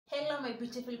Hello my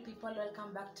beautiful people,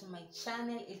 welcome back to my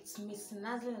channel. It's Miss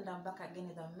Nazlin and I'm back again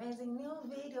with an amazing new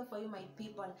video for you my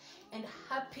people. And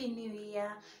happy new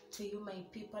year to you my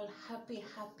people. Happy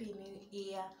new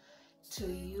year to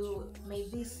you. May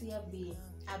this year be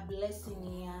a blessing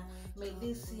year. May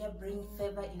this year bring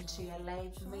favor into your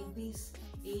life. May this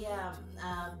year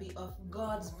be of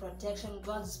God's protection,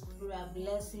 God's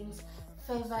blessings,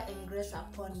 favor and grace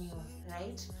upon you,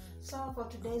 right? So for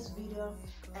today's video,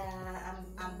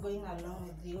 I'm going along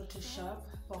with you to shop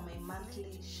for my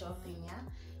monthly shopping, yeah.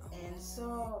 And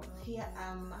so here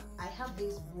I have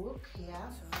this book here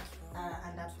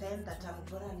and a pen that I'm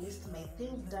gonna list my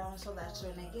things down so that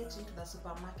when I get into the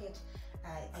supermarket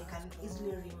I can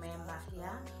easily remember,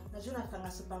 yeah. Najua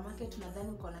nafanga supermarket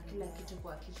nadhani uko na kila kitu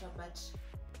kwa kichwa, but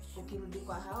ukirudi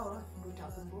kwa hao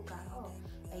utakumbuka, oh,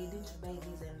 I didn't buy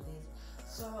this and this.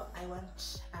 So I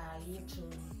want you to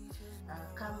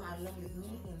come along with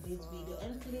me in this video,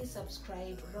 and please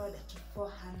subscribe. Road to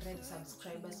 400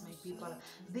 subscribers my people.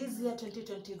 This year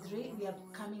 2023 we are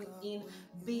coming in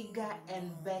bigger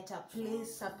and better.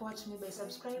 Please support me by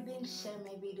subscribing, share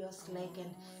my videos, like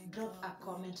and drop a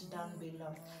comment down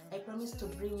below. I promise to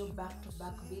bring you back to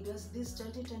back videos this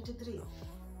 2023.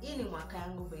 Hii ni mwaka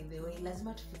yangu by the way,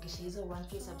 lazima tufikishe hizo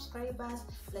 1k subscribers,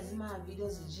 lazima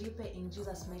videos zijipe in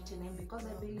Jesus mighty name, because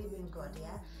I believe in God,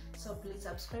 yeah. So please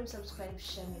subscribe,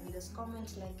 share my videos,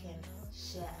 comment, like and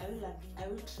share. I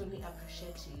will truly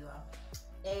appreciate your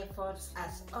efforts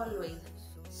as always.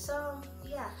 So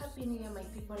yeah, happy new year my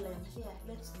people, and here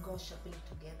let's go shopping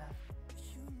together.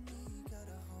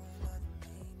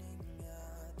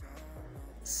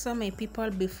 So my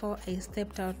people, before I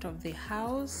stepped out of the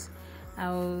house,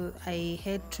 I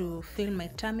had to fill my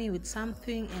tummy with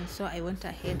something, and so I went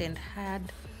ahead and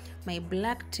had my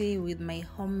black tea with my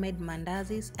homemade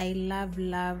mandazis. I love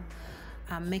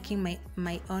making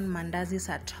my own mandazis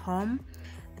at home.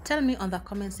 Tell me on the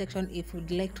comment section if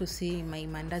you'd like to see my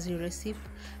mandazi recipe,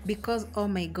 because oh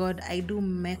my god, I do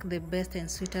make the best and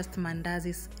sweetest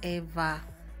mandazis ever.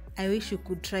 I wish you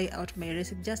could try out my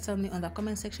recipe. Just tell me on the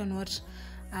comment section what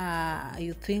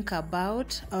you think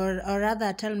about, or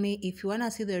rather tell me if you want to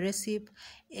see the recipe,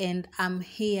 and I'm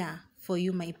here for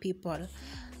you my people.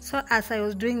 So as I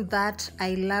was doing that,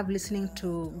 I love listening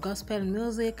to gospel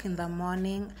music in the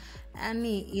morning, and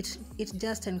it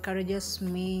just encourages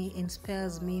me,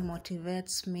 inspires me,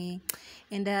 motivates me,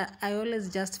 and I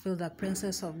always just feel the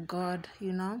presence of God,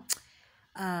 you know,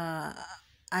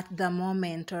 at the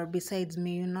moment or besides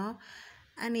me, you know.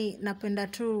 Ani napenda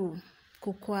tu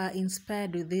kukua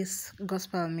inspired with this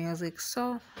gospel music.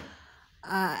 So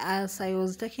as I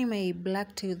was taking my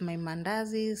black tea with my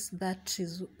mandazis, that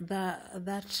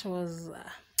was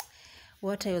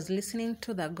what I was listening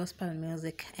to, the gospel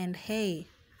music. And hey,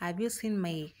 have you seen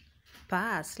my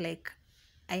purse? Like,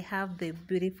 I have the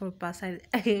beautiful purse. I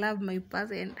love my purse,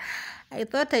 and I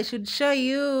thought I should show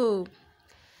you.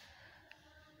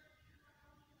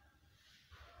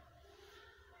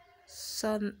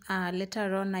 So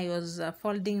later on I was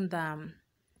folding the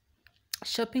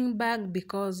shopping bag,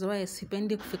 because why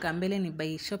sipendi kufika mbele ni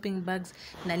buy shopping bags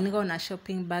na niko na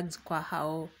shopping bags kwa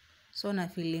hao, so na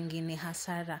feeling ni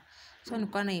hasara, so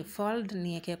nilikuwa na fold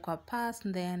niweke kwa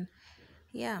purse, then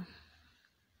yeah,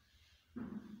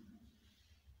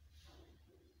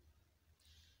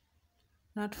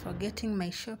 not forgetting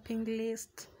my shopping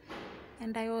list,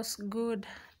 and I was good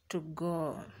to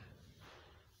go.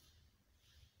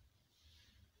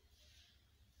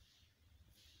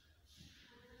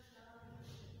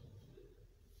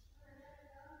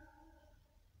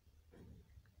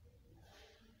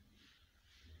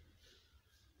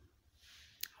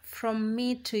 From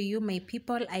me to you my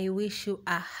people, I wish you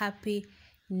a happy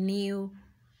new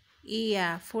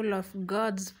year full of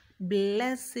God's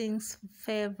blessings,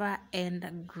 favor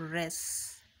and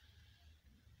grace.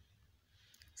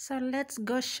 So let's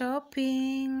go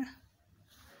shopping.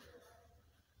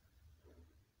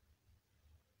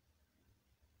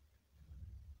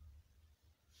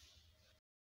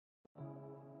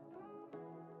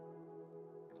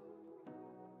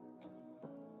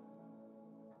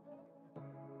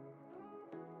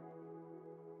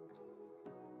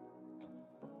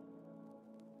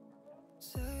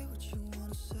 Say what you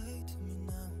wanna say to me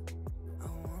now. I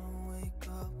wanna wake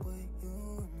up with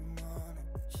you in the morning.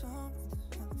 Show me there's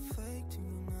nothing fake to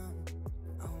me now.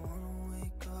 I wanna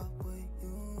wake up with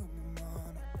you in the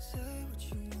morning. Say what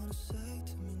you wanna say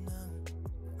to me now.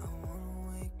 I wanna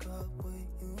wake up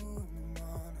with you in the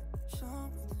morning. Show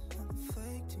me there's nothing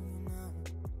fake to me now.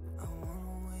 I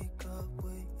wanna wake up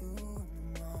with you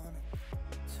in the morning.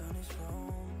 Turn this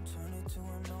room, turn it to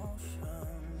an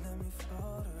ocean. Let me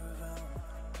float around.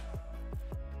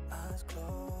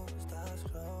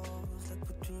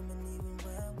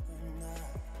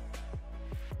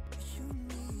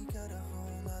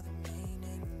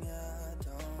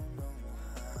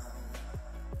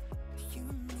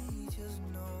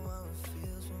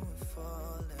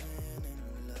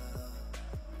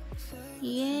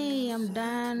 Yay, I'm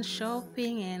done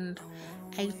shopping and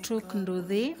I took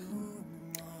Nduthi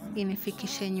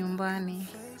inifikishe nyumbani.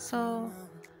 So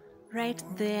right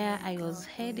there I was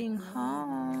heading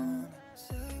home.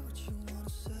 Say what you wanna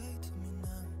say to me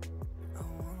now. I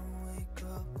wanna wake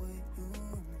up with you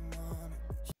in the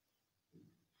morning.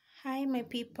 Hi my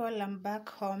people, I'm back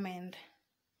home and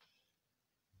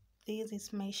this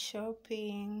is my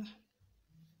shopping,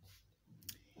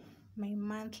 my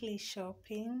monthly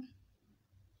shopping.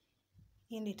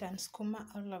 Hii nitansukuma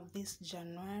all of this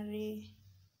January.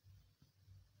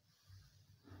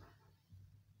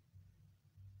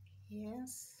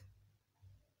 Yes,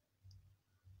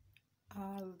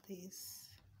 all this.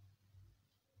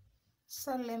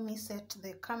 So let me set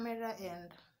the camera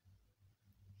and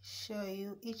show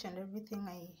you each and everything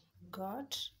I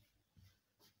got.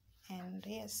 And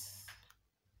yes,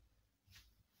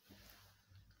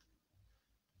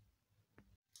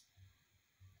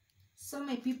 so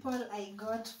my people, I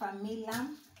got Famila.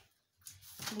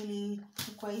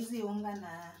 Nilichukua hizi unga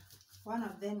na one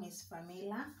of them is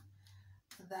Famila,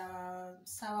 the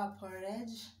sour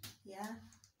porridge. Yeah,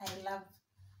 I love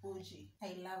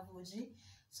uji,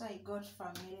 so I got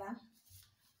Famila.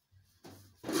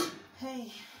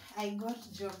 Hey, I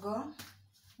got Jogo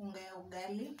unga ya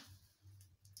ugali,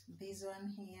 this one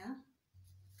here.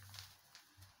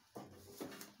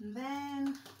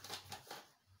 Then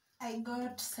I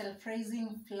got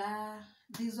self-raising flour.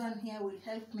 This one here will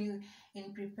help me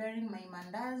in preparing my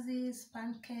mandazis,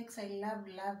 pancakes. I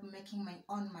love making my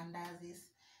own mandazis.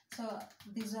 So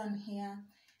this one here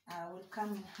will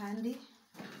come in handy.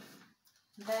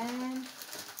 Then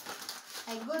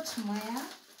I got Moya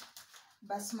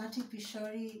basmati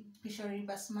pishori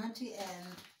basmati,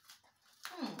 and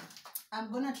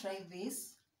I'm gonna try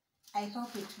this. I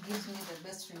hope it gives me the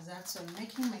best results on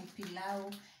making my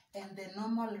pilau and the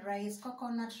normal rice,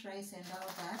 coconut rice and all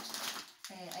that.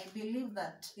 I believe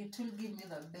that it will give me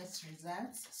the best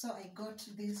results. So I got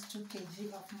these 2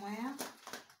 kg of Moya,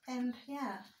 and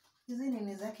yeah, hizi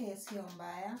nini zake sio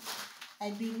mbaya.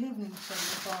 I believe ni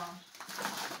mchanganyiko.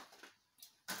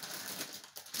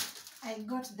 I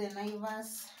got the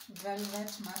Naivas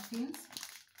velvet muffins.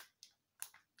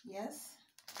 Yes.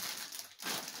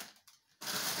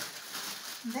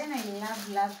 Then I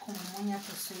love kumumunya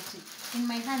to sweetie. In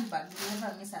my handbag, you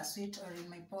never miss a sweet, or in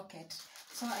my pocket.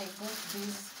 So I got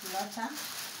this Lotta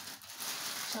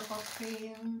choco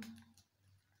cream,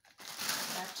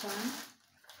 that one.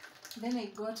 Then I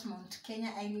got Mount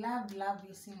Kenya. I love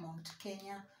using Mount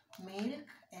Kenya milk,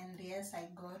 and yes, I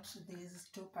got these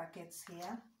 2 packets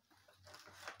here.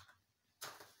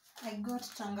 I got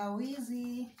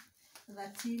tangawizi,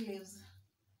 the tea leaves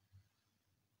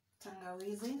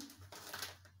tangawizi.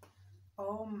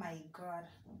 Oh my god.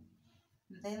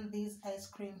 Then this ice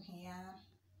cream here,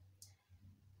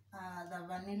 the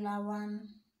vanilla one.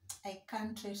 I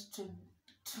can't wait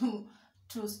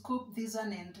to scoop this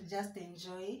one and just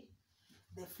enjoy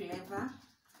the flavor.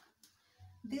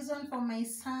 This one for my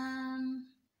son,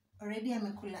 already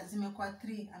amekula, zimekuwa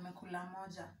 3, amekula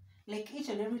moja. Like each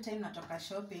and every time natoka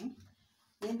shopping,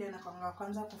 yeye ndio anakuanga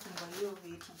kwanza kufungua hiyo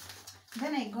vitu.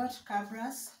 Then I got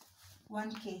Cabras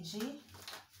 1 kg,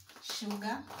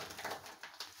 sugar,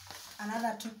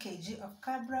 another 2 kg of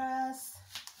Cabras.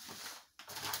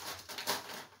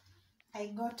 I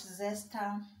got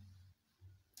Zesta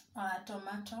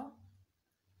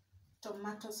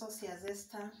tomato sauce ya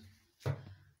Zesta.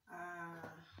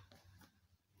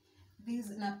 This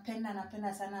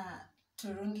napenda sana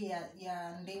turungi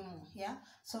ya ndimu, yeah.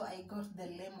 So I got the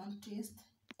lemon twist,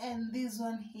 and this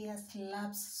one here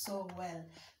slaps so well.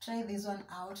 Try this one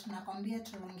out. Nakwambia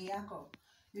turungi yako,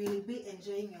 you will be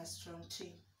enjoying your strong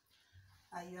tea,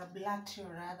 your black tea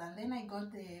rather. And then I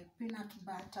got the peanut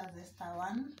butter Zesta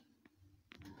one.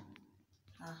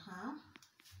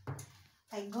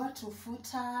 I got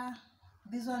Ufuta.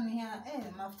 This one here,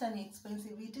 mafuta ni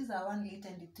expensive. It is a 1 liter,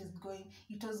 and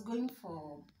it was going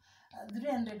for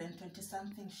 320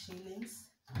 something shillings.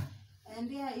 And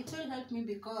yeah, it will help me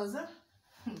because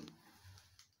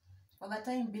for the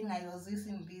time being I was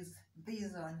using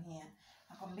this one here.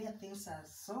 Nakwambia things are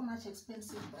so much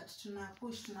expensive, but tuna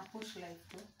push life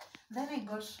too. Then I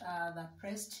got the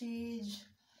Prestige.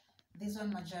 This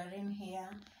one margarine here.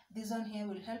 This one here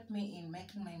will help me in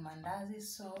making my mandazis.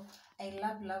 So I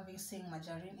love using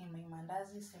margarine in my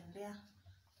mandazis, and yeah,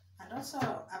 and also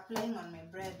applying on my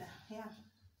bread. Yeah.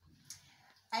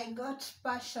 I got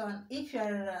Passion. If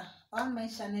you're on my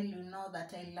channel, you know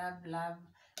that I love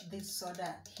this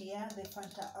soda here, the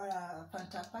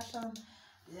Fanta Passion.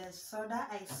 The soda,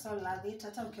 I so love it.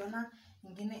 Hata ukiona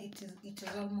ingine it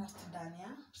is almost done,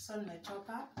 yeah. So my top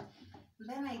up.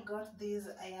 Then I got this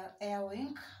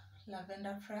Airwick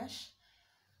Lavender Fresh,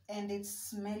 and it's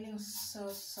smelling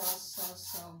so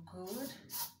good.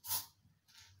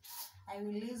 I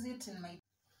will use it in my.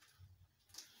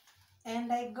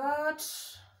 And I got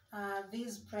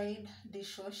this Pride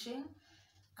dishwashing.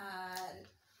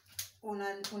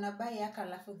 Una buy yaka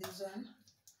alafu this one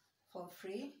for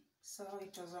free, so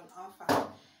it was on offer.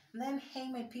 And then, hey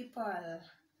my people,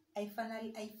 I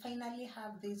finally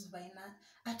have this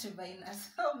Vinas.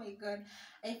 Oh my god,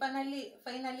 I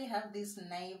finally have this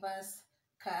Naivas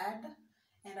card,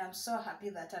 and I'm so happy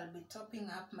that I'll be topping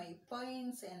up my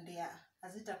points, and yeah,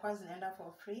 as itakuwa zinaenda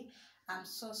for free. I'm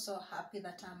so happy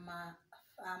that I'm a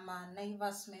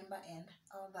Naivas member and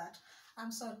all that.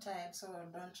 I'm so tired, so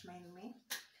don't mind me.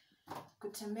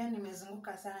 Kutembea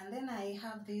nimezunguka sana. And then I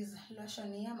have this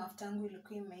lotion here, mafuta yangu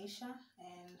ilikuwa imeisha,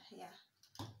 and yeah,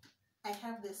 I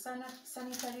have the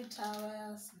sanitary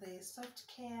towels, the soft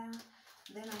care.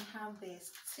 Then I have the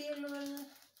steel.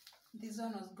 This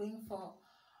one was going for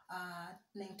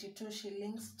 92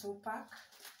 shillings 2-pack.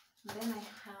 Then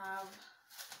I have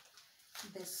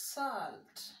the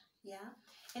salt, yeah.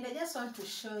 And I just want to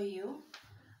show you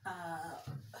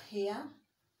here.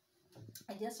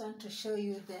 I just want to show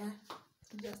you there,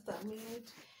 just a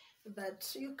minute,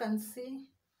 that you can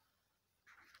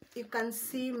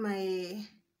see my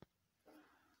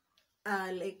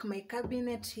like my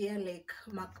cabinet here, like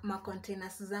my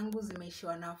containers zangu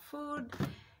zimeishiwa na food,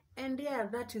 and yeah,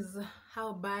 that is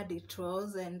how bad it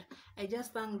was. And I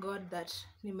just thank God that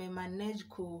nime manage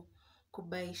ku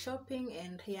buy shopping,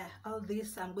 and yeah, all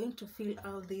this I'm going to fill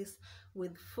all this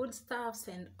with foodstuffs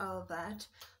and all that.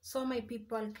 So my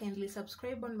people, kindly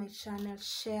subscribe on my channel,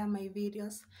 share my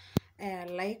videos,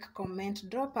 like, comment,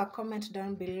 drop a comment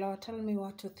down below, tell me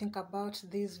what you think about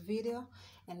this video,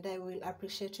 and I will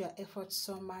appreciate your efforts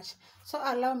so much. So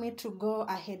allow me to go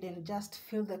ahead and just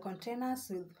fill the containers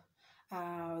with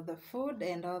the food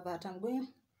and all that.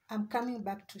 I'm coming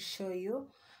back to show you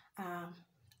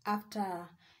after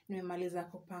nimemaliza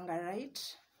kupanga,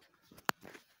 right?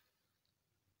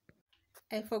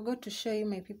 I forgot to show you,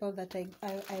 my people, that I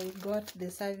got the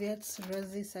serviettes,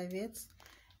 rosy serviettes,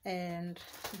 and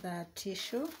the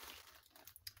tissue,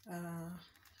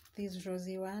 this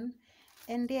rosy one.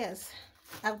 And yes,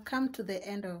 I've come to the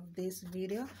end of this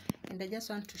video, and I just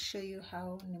want to show you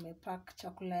how nimepack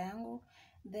chakula yangu.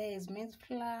 There is maize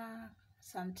flour,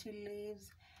 some tea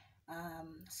leaves,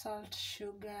 salt,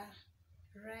 sugar,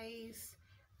 rice,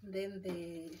 then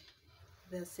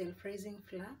the self-raising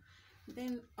flour.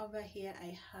 Then over here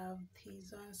I have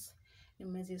these ones,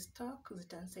 nimezistock,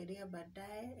 zitanisaidia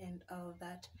baadaye and all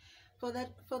that. For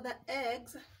the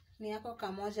eggs ni yako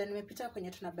kamoja, nimepita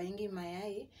kwenye tunabaingi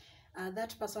mayai,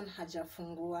 that person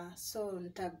hajafungua, so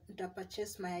nita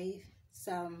purchase mayai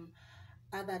some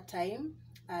other time,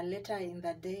 later in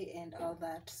the day and all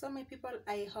that. So my people,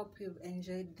 I hope you've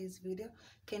enjoyed this video.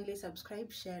 Kindly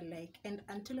subscribe, share, like, and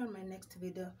until on my next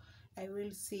video, I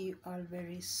will see you all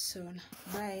very soon.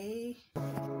 Bye.